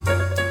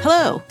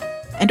Hello,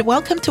 and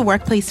welcome to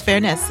Workplace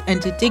Fairness and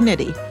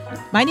Dignity.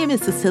 My name is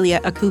Cecilia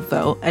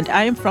Akufo, and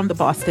I am from the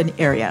Boston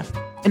area.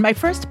 In my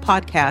first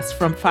podcast,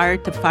 From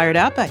Fired to Fired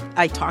Up,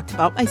 I talked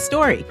about my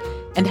story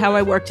and how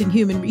I worked in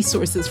human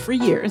resources for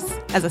years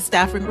as a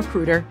staffing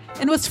recruiter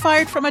and was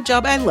fired from a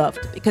job I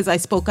loved because I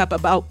spoke up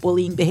about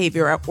bullying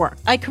behavior at work.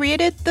 I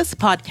created this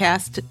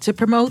podcast to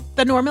promote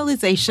the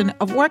normalization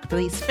of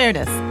workplace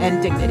fairness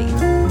and dignity.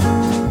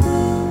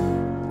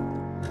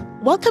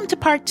 Welcome to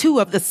part 2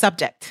 of the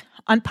subject.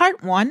 On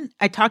part 1,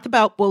 I talked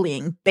about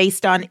bullying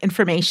based on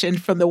information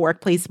from the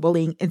Workplace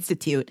Bullying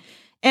Institute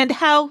and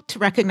how to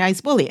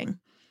recognize bullying.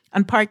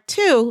 On part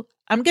 2,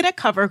 I'm going to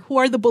cover who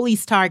are the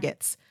bullies'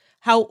 targets,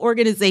 how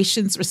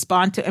organizations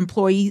respond to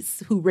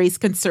employees who raise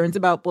concerns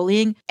about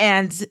bullying,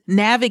 and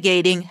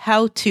navigating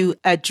how to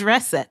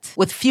address it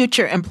with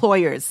future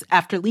employers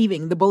after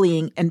leaving the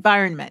bullying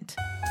environment.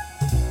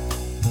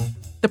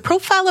 The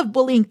profile of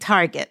bullying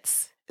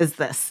targets is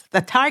this.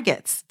 The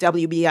targets,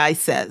 WBI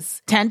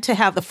says, tend to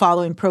have the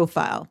following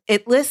profile.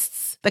 It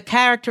lists the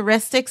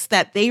characteristics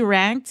that they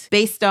ranked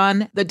based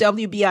on the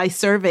WBI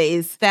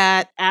surveys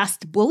that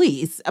asked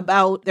bullies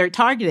about their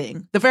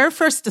targeting. The very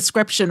first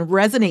description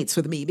resonates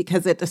with me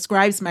because it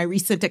describes my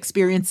recent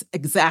experience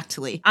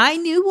exactly. I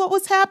knew what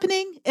was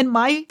happening in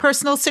my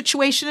personal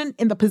situation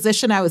in the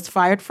position I was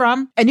fired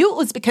from. I knew it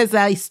was because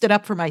I stood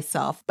up for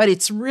myself, but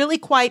it's really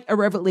quite a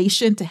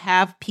revelation to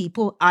have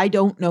people I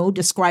don't know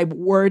describe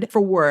word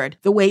for word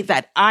the way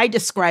that I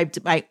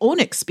described my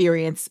own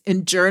experience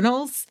in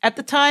journals at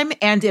the time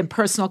and in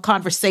personal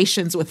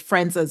conversations with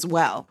friends as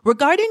well.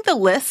 Regarding the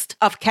list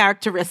of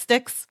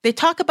characteristics, they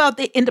talk about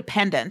the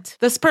independent.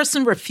 This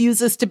person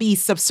refuses to be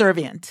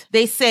subservient.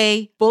 They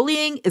say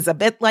bullying is a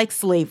bit like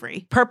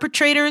slavery.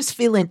 Perpetrators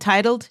feel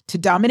entitled to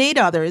dominate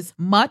others.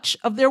 Much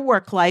of their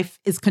work life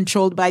is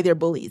controlled by their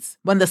bullies.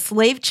 When the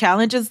slave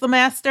challenges the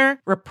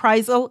master,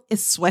 reprisal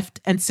is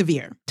swift and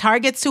severe.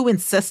 Targets who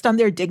insist on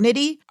their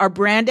dignity are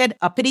branded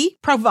uppity,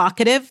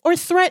 provocative, or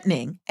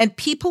threatening, and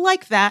people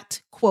like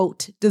that,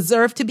 quote,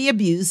 deserve to be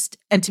abused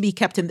and to be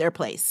kept in their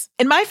place.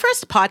 In my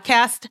first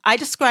podcast, I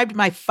described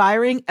my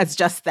firing as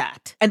just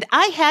that. And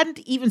I hadn't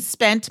even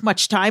spent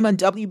much time on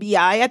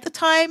WBI at the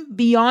time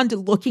beyond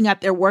looking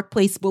at their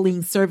workplace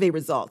bullying survey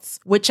results,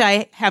 which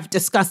I have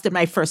discussed in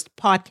my first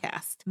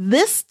podcast.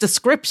 This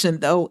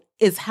description, though,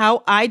 is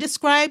how I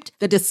described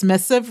the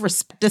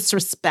dismissive,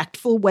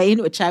 disrespectful way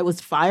in which I was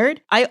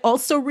fired. I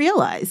also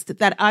realized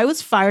that I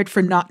was fired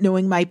for not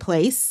knowing my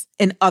place.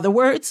 In other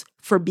words,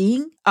 for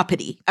being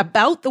uppity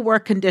about the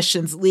work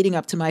conditions leading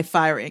up to my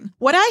firing.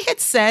 What I had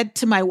said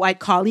to my white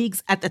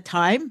colleagues at the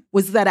time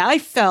was that I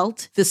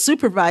felt the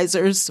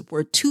supervisors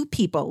were two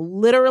people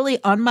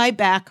literally on my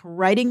back,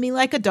 riding me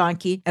like a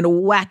donkey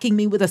and whacking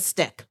me with a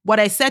stick. What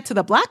I said to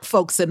the black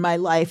folks in my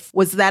life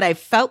was that I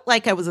felt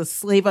like I was a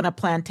slave on a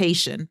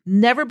plantation.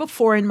 Never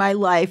before in my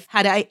life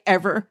had I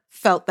ever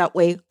felt that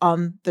way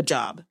on the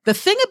job. The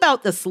thing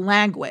about this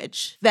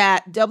language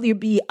that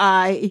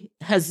WBI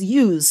has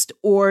used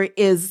or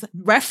is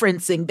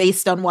referencing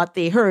based on what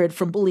they heard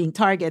from bullying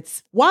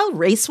targets, while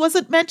race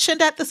wasn't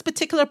mentioned at this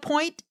particular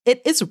point,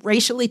 it is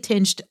racially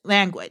tinged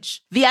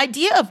language. The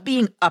idea of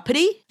being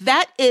uppity,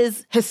 that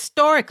is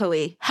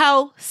historically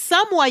how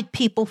some white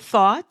people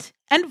thought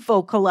and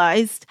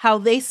vocalized how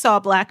they saw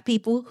Black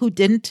people who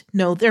didn't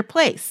know their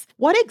place.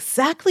 What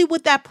exactly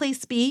would that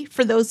place be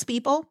for those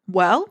people?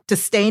 Well, to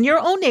stay in your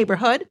own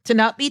neighborhood, to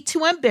not be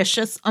too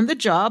ambitious on the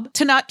job,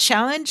 to not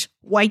challenge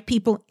white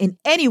people in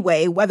any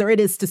way, whether it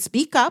is to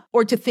speak up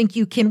or to think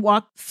you can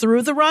walk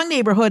through the wrong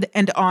neighborhood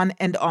and on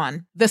and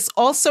on. This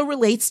also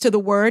relates to the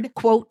word,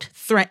 quote,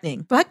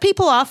 threatening. Black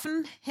people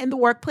often in the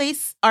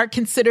workplace are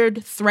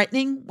considered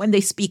threatening when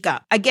they speak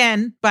up.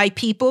 Again, by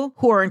people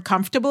who are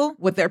uncomfortable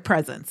with their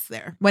presence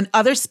there. When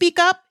others speak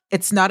up,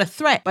 it's not a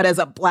threat, but as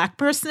a Black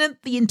person,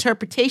 the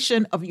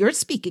interpretation of your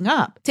speaking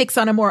up takes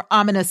on a more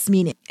ominous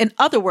meaning. In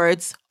other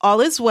words,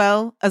 all is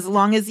well as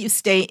long as you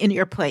stay in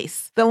your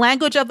place. The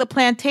language of the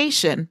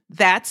plantation,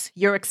 that's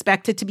you're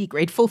expected to be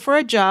grateful for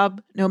a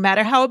job, no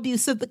matter how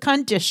abusive the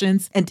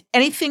conditions, and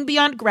anything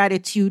beyond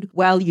gratitude,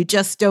 well, you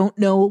just don't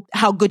know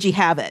how good you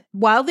have it.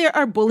 While there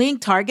are bullying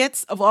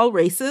targets of all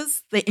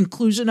races, the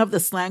inclusion of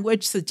this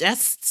language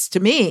suggests to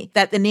me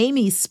that the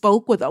Namies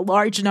spoke with a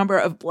large number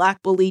of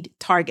Black bullied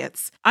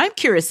targets. I'm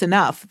curious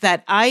enough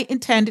that I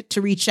intend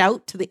to reach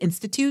out to the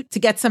Institute to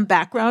get some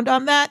background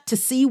on that, to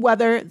see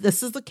whether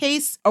this is the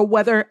case or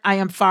whether I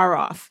am far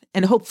off.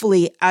 And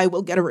hopefully I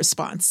will get a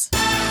response.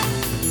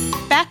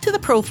 Back to the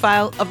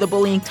profile of the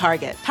bullying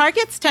target.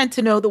 Targets tend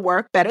to know the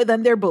work better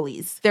than their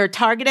bullies. They're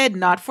targeted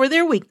not for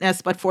their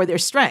weakness, but for their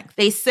strength.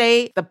 They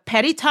say the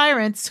petty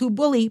tyrants who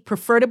bully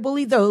prefer to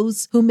bully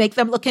those who make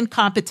them look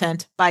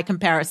incompetent by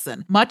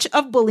comparison. Much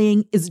of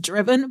bullying is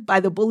driven by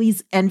the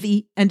bully's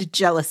envy and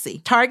jealousy.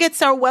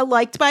 Targets are well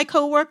liked by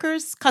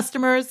coworkers,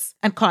 customers,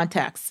 and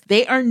contacts.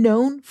 They are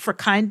known for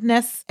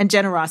kindness and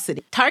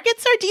generosity.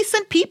 Targets are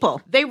decent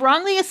people. They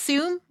wrongly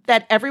assume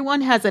that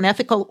everyone has an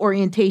ethical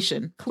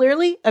orientation.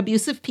 Clearly,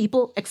 abusive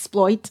people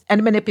exploit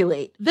and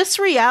manipulate. This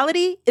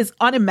reality is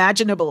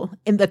unimaginable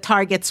in the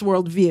target's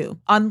worldview.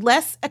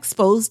 Unless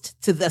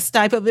exposed to this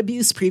type of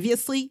abuse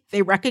previously,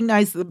 they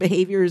recognize the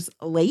behaviors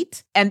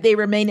late and they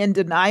remain in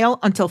denial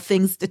until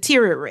things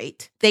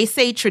deteriorate. They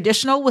say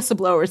traditional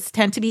whistleblowers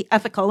tend to be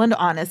ethical and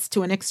honest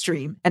to an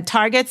extreme, and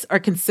targets are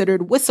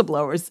considered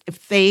whistleblowers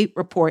if they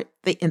report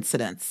the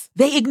incidents.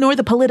 They ignore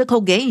the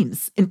political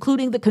games,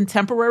 including the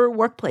contemporary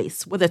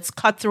workplace with its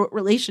cutthroat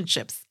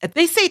relationships.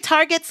 They say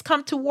targets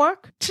come to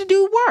work to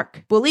do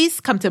work.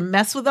 Bullies come to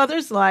mess with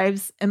others'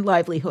 lives and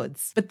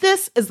livelihoods. But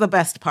this is the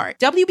best part.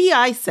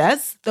 WBI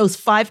says those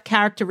 5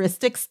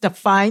 characteristics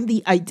define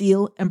the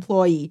ideal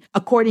employee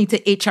according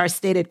to HR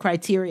stated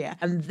criteria.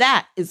 And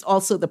that is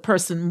also the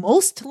person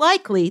most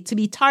likely to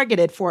be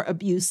targeted for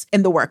abuse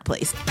in the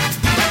workplace.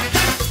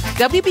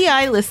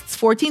 WBI lists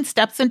 14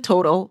 steps in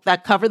total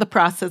that cover the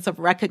process of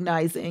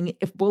recognizing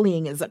if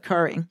bullying is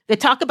occurring. They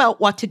talk about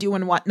what to do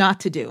and what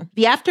not to do,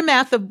 the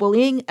aftermath of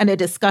bullying, and a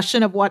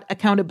discussion of what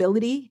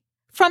accountability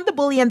from the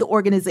bully and the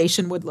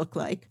organization would look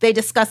like. They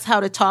discuss how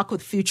to talk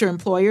with future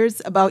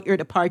employers about your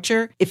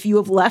departure if you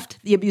have left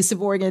the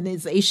abusive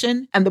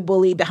organization and the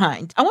bully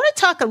behind. I want to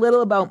talk a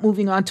little about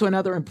moving on to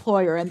another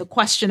employer and the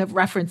question of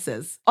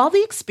references. All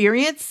the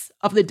experience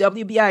of the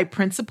WBI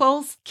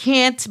principals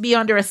can't be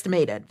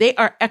underestimated. They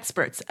are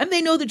experts and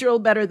they know the drill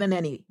better than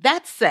any.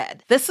 That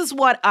said, this is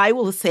what I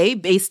will say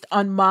based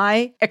on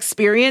my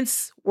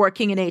experience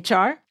working in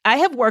HR. I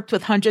have worked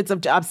with hundreds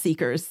of job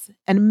seekers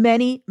and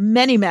many,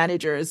 many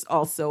managers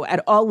also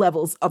at all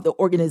levels of the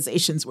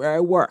organizations where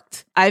I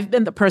worked. I've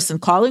been the person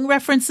calling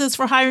references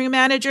for hiring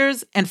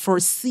managers and for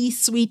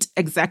C-suite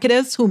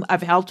executives whom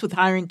I've helped with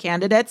hiring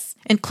candidates,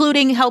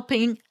 including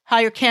helping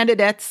hire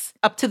candidates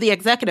up to the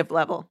executive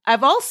level.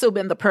 I've also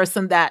been the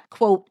person that,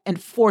 quote,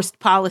 enforced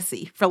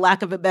policy, for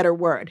lack of a better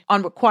word,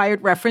 on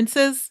required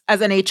references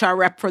as an HR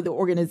rep for the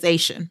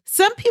organization.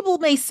 Some people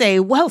may say,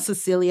 well,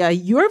 Cecilia,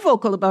 you're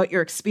vocal about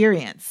your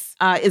experience.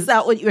 Is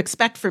that what you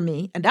expect from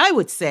me? And I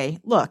would say,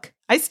 look,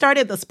 I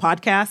started this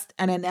podcast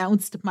and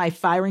announced my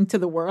firing to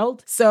the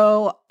world.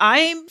 So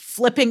I'm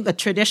flipping the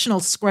traditional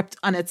script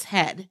on its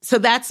head. So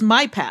that's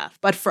my path.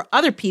 But for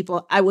other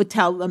people, I would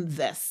tell them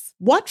this.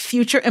 What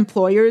future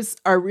employers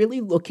are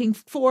really looking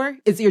for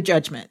is your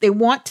judgment. They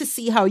want to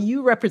see how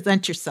you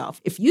represent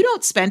yourself. If you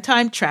don't spend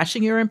time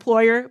trashing your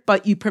employer,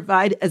 but you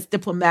provide as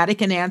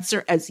diplomatic an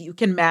answer as you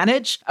can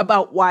manage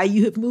about why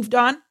you have moved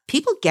on,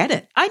 people get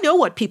it. I know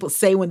what people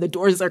say when the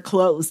doors are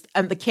closed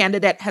and the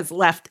candidate has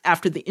left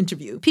after the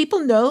interview. People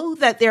know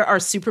that there are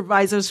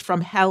supervisors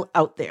from hell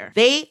out there.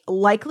 They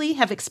likely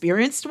have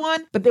experienced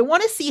one, but they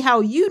want to see how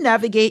you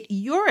navigate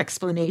your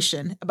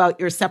explanation about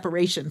your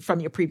separation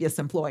from your previous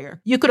employer.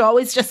 You could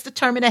always just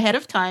determine ahead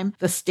of time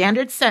the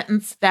standard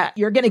sentence that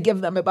you're going to give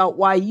them about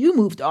why you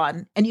moved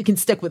on, and you can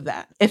stick with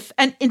that. If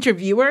an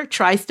interviewer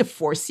tries to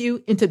force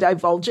you into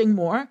divulging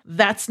more,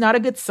 that's not a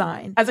good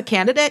sign. As a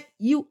candidate,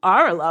 you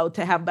are allowed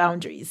to have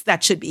boundaries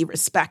that should be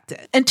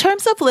respected. In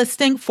terms of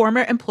listing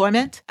former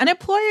employment, an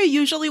employer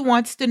usually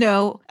wants to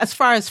know, as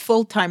far as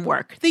full-time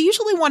work, they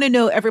usually want to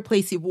know every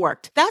place you've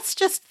worked. That's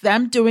just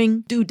them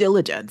doing due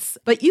diligence.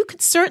 But you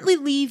could certainly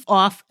leave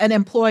off an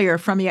employer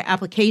from your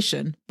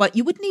application, but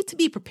you would need to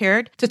be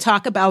prepared to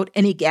talk about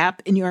any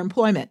gap in your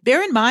employment.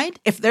 Bear in mind,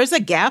 if there's a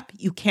gap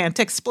you can't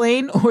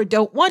explain or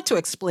don't want to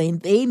explain,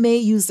 they may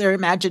use their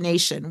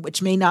imagination,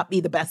 which may not be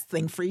the best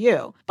thing for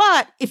you.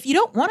 But if you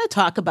don't want to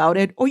talk about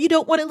it or you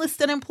don't want to list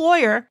an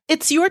employer,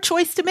 it's your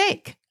choice to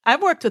make.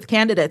 I've worked with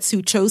candidates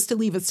who chose to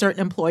leave a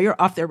certain employer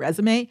off their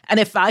resume, and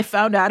if I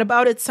found out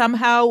about it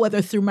somehow,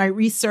 whether through my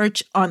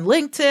research on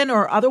LinkedIn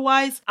or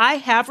otherwise, I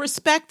have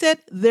respected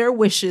their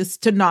wishes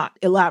to not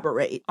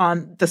elaborate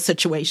on the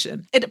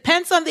situation. It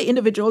depends on the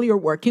individual you're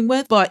working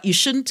with, but you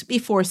shouldn't be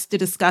forced to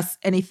discuss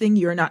anything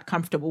you're not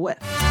comfortable with.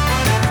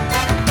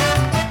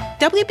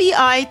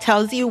 WBI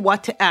tells you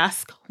what to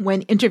ask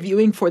when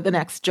interviewing for the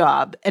next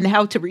job and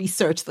how to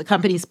research the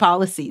company's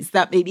policies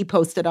that may be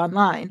posted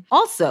online.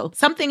 Also,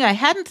 something I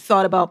hadn't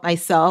thought about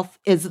myself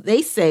is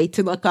they say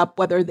to look up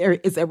whether there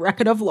is a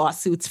record of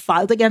lawsuits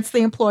filed against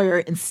the employer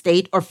in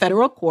state or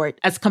federal court,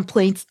 as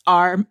complaints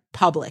are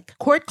public.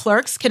 Court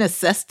clerks can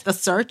assist the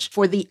search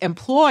for the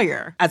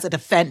employer as a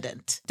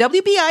defendant.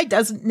 WBI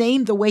doesn't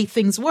name the way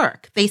things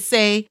work. They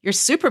say your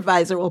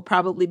supervisor will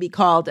probably be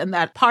called, and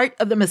that part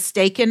of the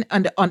mistaken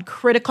and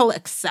uncritical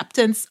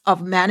acceptance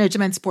of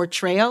management's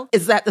portrayal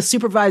is that the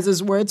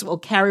supervisor's words will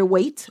carry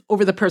weight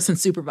over the person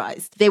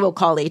supervised. They will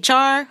call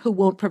HR, who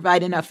won't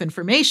provide enough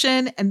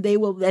information, and they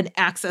will then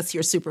access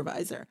your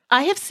supervisor.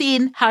 I have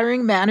seen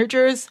hiring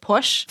managers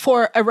push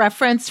for a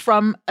reference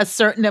from a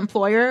certain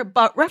employer,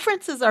 but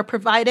references are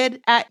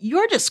provided at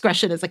your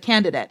discretion as a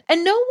candidate.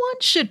 And no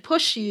one should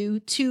push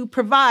you to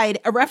provide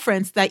a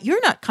reference that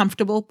you're not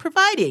comfortable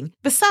providing.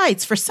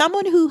 Besides, for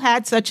someone who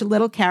had such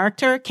little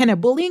character, can a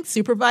bullying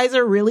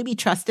supervisor really be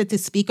trusted to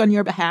speak on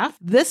your behalf?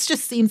 This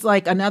just seems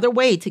like another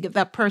way to give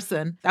that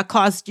person that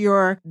caused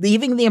your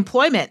leaving the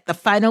employment the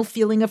final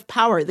feeling of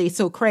power they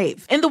so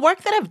crave. In the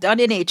work that I've done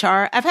in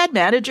HR, I've had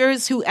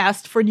managers who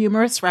asked for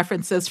numerous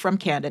references from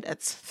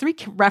candidates. 3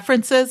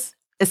 references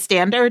is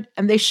standard,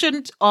 and they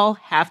shouldn't all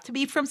have to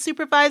be from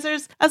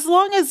supervisors as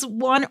long as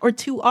 1 or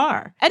 2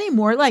 are. Any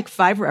more like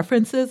 5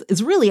 references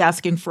is really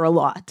asking for a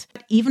lot.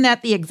 Even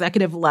at the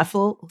executive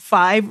level,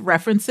 5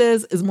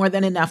 references is more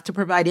than enough to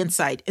provide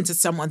insight into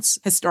someone's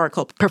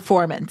historical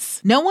performance.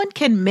 No one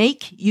can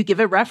make you give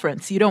a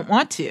reference you don't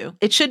want to.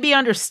 It should be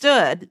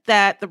understood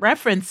that the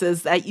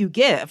references that you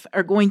give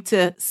are going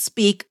to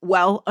speak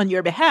well on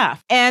your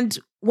behalf. And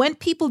when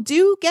people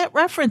do get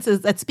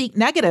references that speak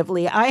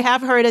negatively, I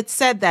have heard it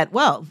said that,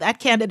 well, that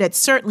candidate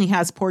certainly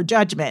has poor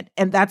judgment,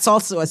 and that's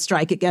also a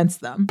strike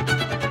against them.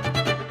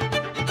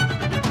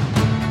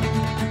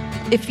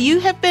 If you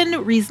have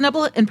been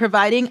reasonable in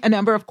providing a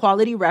number of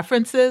quality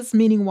references,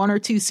 meaning 1 or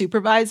 2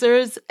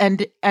 supervisors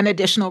and an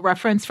additional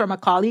reference from a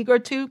colleague or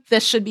 2,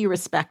 this should be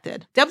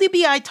respected.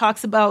 WBI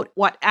talks about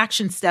what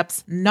action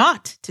steps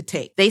not to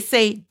take. They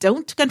say,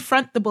 don't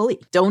confront the bully.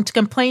 Don't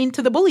complain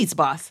to the bully's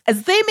boss,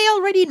 as they may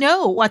already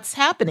know what's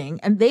happening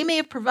and they may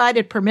have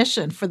provided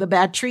permission for the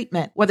bad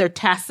treatment, whether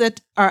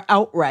tacit or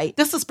outright.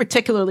 This is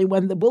particularly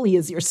when the bully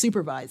is your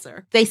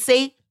supervisor. They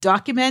say,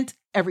 document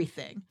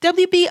everything.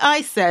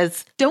 WBI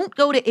says, don't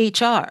go to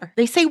HR.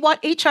 They say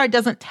what HR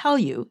doesn't tell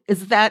you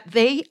is that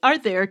they are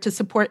there to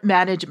support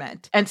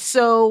management. And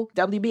so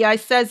WBI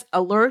says,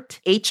 alert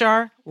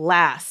HR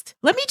last.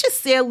 Let me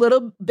just say a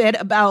little bit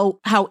about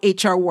how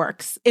HR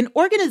works. In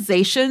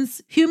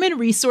organizations, human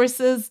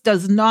resources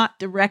does not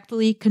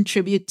directly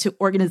contribute to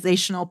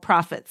organizational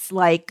profits,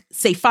 like,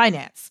 say,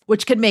 finance,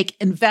 which can make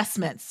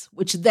investments,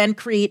 which then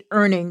create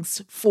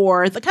earnings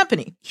for the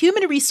company.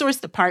 Human resource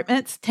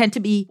departments tend to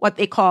be what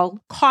they call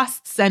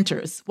cost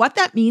centers. What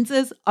that means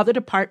is other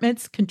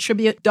departments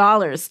contribute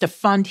dollars to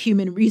fund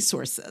human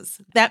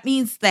resources. That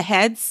means the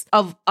heads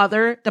of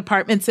other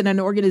departments in an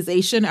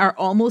organization are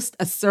almost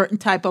a certain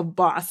type of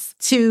boss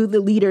to the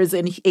leaders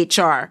in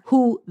HR,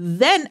 who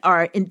then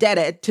are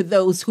indebted to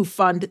those who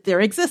fund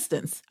their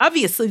existence.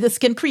 Obviously, this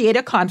can create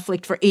a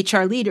conflict for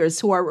HR leaders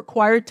who are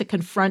required to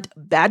confront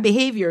bad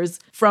behaviors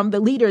from the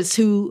leaders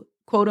who,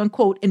 quote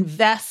unquote,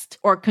 invest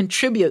or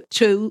contribute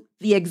to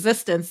the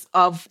existence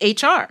of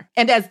HR.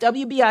 And as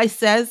WBI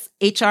says,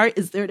 HR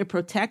is there to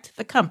protect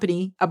the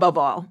company above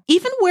all.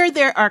 Even where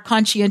there are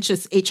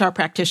conscientious HR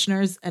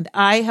practitioners, and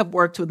I have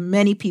worked with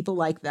many people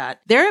like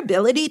that, their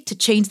ability to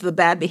change the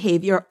bad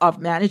behavior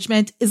of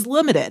management is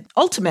limited.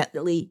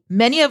 Ultimately,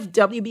 many of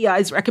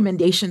WBI's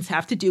recommendations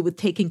have to do with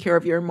taking care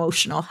of your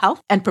emotional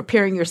health and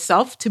preparing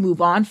yourself to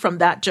move on from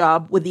that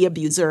job with the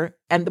abuser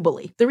and the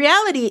bully. The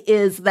reality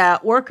is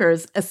that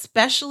workers,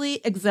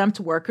 especially exempt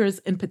workers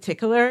in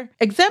particular,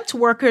 exempt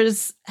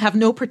workers have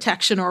no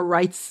protection or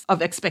rights of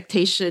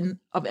expectation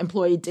of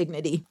employee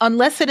dignity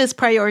unless it is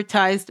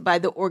prioritized by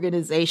the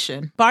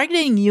organization.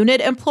 Bargaining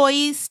unit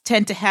employees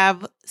tend to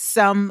have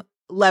some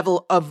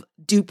level of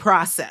due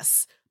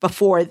process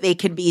before they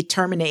can be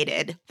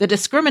terminated. The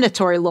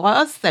discriminatory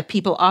laws that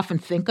people often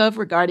think of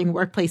regarding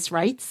workplace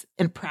rights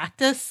in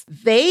practice,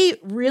 they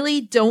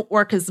really don't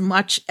work as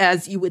much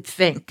as you would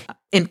think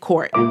in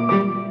court.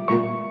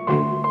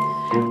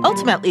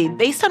 Ultimately,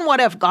 based on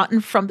what I've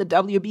gotten from the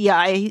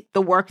WBI,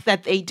 the work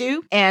that they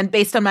do, and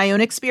based on my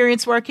own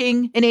experience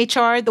working in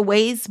HR, the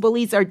ways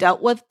bullies are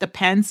dealt with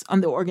depends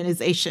on the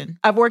organization.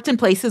 I've worked in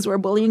places where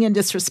bullying and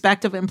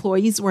disrespect of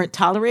employees weren't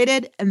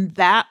tolerated, and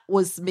that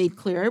was made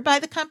clear by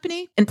the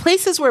company. In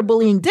places where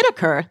bullying did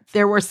occur,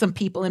 there were some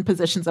people in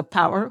positions of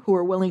power who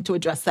were willing to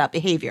address that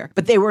behavior,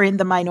 but they were in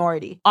the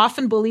minority.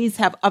 Often bullies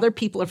have other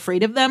people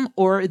afraid of them,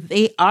 or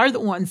they are the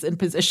ones in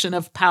position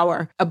of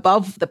power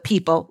above the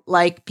people,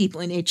 like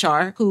people in HR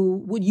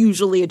who would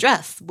usually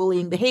address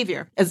bullying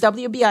behavior. As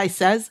WBI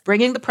says,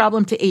 bringing the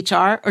problem to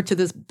HR or to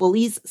this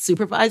bully's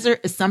supervisor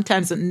is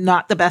sometimes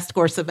not the best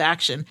course of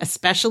action,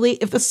 especially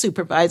if the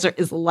supervisor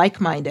is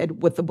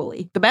like-minded with the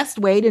bully. The best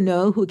way to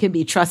know who can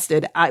be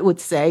trusted, I would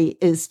say,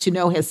 is to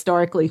know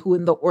historically who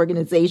in the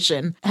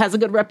organization has a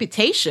good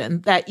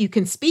reputation that you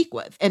can speak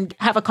with and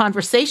have a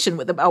conversation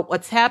with about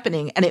what's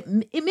happening. And it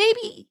may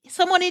be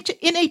someone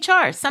in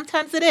HR.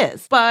 Sometimes it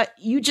is. But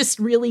you just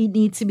really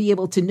need to be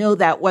able to know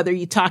that whether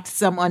you talk to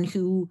someone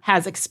who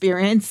has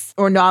experience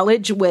or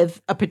knowledge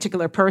with a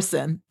particular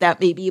person that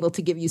may be able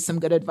to give you some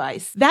good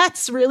advice.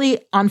 That's really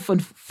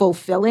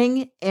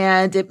unfulfilling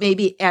and it may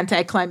be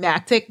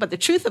anticlimactic, but the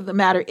truth of the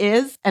matter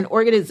is an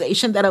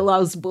organization that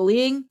allows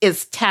bullying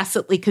is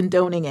tacitly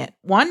condoning it.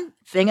 One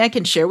thing I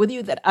can share with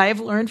you that I've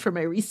learned from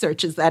my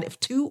research is that if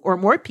 2 or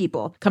more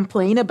people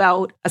complain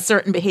about a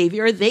certain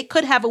behavior, they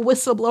could have a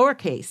whistleblower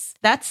case.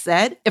 That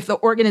said, if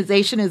the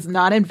organization is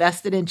not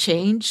invested in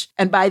change,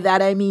 and by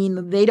that I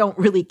mean they don't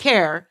really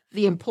care,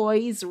 the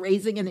employees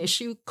raising an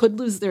issue could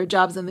lose their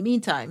jobs in the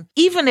meantime,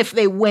 even if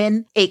they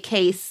win a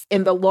case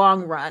in the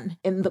long run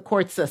in the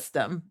court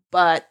system.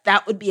 But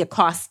that would be a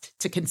cost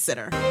to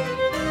consider.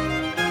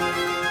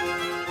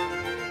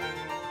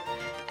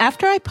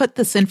 After I put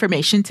this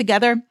information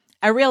together,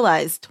 I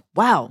realized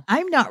Wow,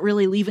 I'm not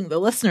really leaving the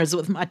listeners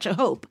with much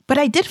hope, but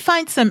I did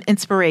find some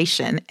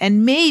inspiration,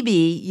 and maybe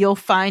you'll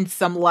find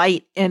some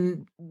light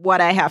in what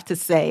I have to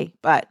say.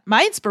 But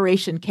my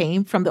inspiration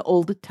came from the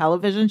old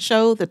television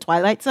show, The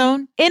Twilight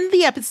Zone. In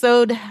the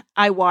episode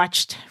I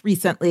watched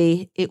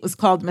recently, it was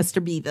called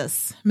Mr.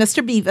 Beavis.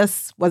 Mr.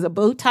 Beavis was a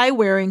bow tie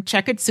wearing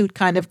checkered suit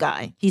kind of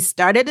guy. He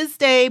started his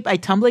day by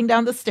tumbling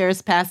down the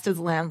stairs past his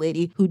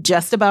landlady, who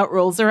just about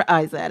rolls her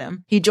eyes at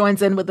him. He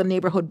joins in with the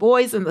neighborhood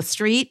boys in the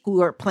street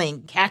who are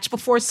playing catch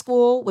before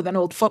school with an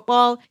old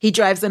football. He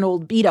drives an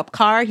old beat-up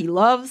car he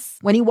loves.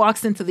 When he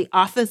walks into the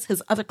office,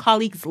 his other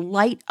colleagues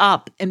light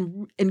up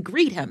and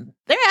greet him.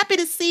 They're happy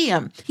to see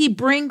him. He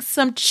brings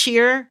some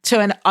cheer to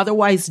an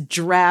otherwise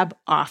drab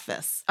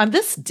office. On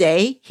this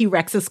day, he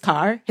wrecks his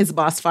car. His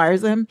boss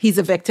fires him. He's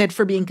evicted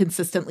for being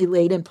consistently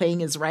late and paying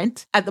his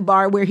rent. At the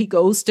bar where he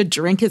goes to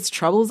drink his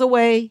troubles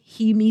away,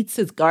 he meets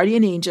his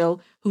guardian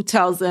angel who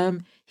tells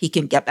him he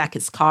can get back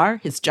his car,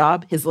 his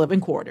job, his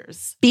living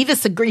quarters.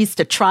 Beavis agrees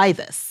to try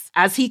this.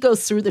 As he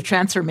goes through the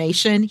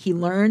transformation, he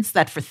learns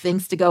that for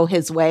things to go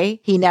his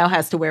way, he now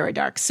has to wear a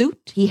dark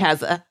suit. He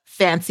has a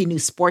fancy new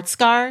sports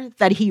car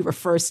that he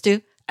refers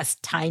to as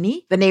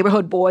Tiny. The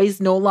neighborhood boys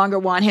no longer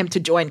want him to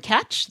join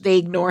catch. They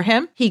ignore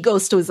him. He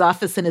goes to his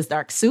office in his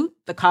dark suit.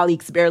 The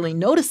colleagues barely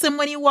notice him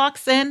when he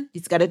walks in.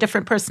 He's got a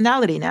different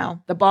personality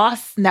now. The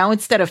boss, now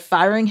instead of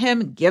firing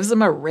him, gives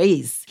him a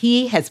raise.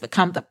 He has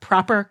become the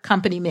proper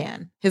company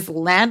man. His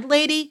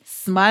landlady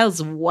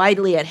smiles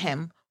widely at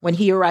him when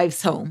he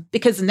arrives home,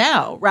 because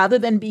now, rather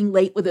than being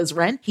late with his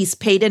rent, he's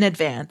paid in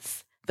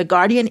advance. The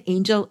guardian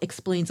angel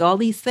explains all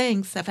these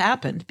things have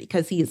happened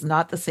because he is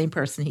not the same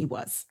person he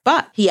was.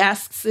 But he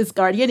asks his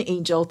guardian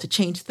angel to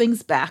change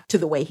things back to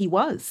the way he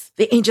was.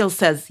 The angel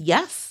says,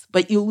 yes,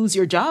 but you'll lose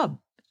your job.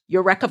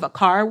 Your wreck of a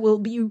car will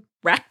be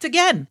wrecked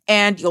again,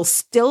 and you'll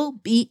still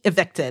be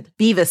evicted.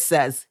 Beavis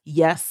says,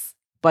 yes,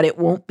 but it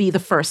won't be the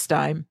first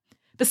time.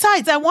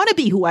 Besides, I want to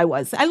be who I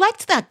was. I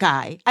liked that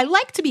guy. I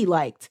like to be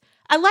liked.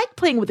 I like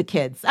playing with the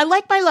kids. I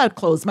like my loud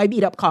clothes, my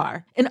beat-up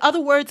car. In other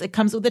words, it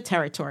comes with the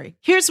territory.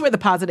 Here's where the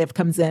positive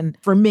comes in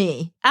for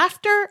me.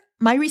 After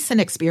my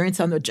recent experience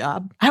on the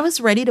job, I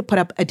was ready to put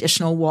up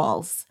additional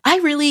walls. I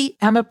really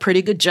am a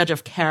pretty good judge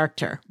of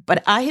character,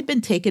 but I had been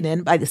taken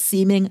in by the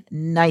seeming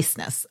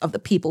niceness of the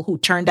people who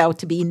turned out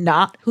to be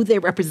not who they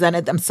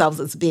represented themselves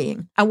as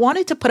being. I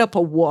wanted to put up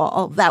a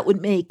wall that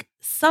would make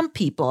some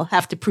people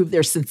have to prove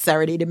their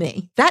sincerity to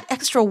me. That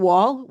extra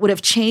wall would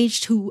have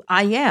changed who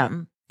I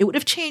am. It would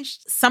have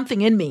changed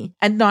something in me,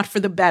 and not for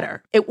the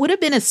better. It would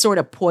have been a sort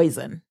of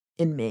poison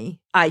in me,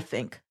 I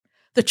think.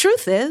 The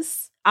truth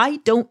is, I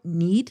don't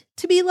need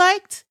to be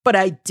liked, but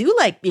I do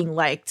like being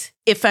liked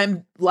if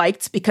I'm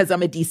liked because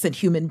I'm a decent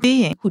human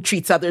being who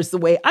treats others the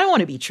way I want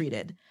to be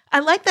treated. I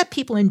like that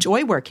people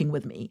enjoy working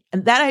with me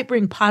and that I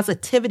bring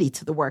positivity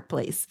to the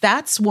workplace.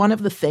 That's one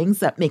of the things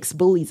that makes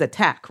bullies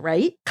attack,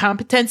 right?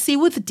 Competency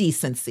with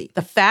decency.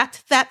 The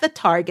fact that the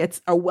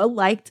targets are well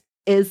liked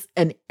is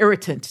an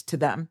irritant to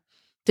them.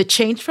 To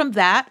change from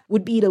that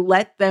would be to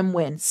let them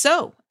win.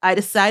 So I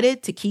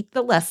decided to keep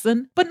the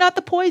lesson, but not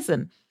the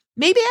poison.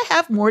 Maybe I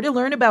have more to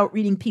learn about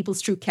reading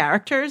people's true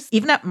characters,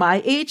 even at my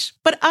age,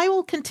 but I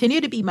will continue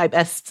to be my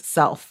best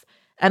self.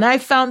 And I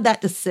found that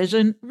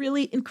decision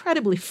really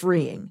incredibly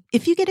freeing.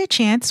 If you get a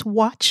chance,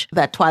 watch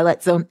that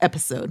Twilight Zone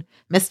episode,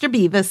 Mr.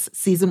 Beavis,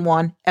 Season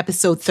 1,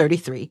 Episode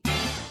 33.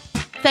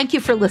 Thank you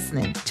for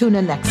listening. Tune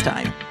in next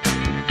time.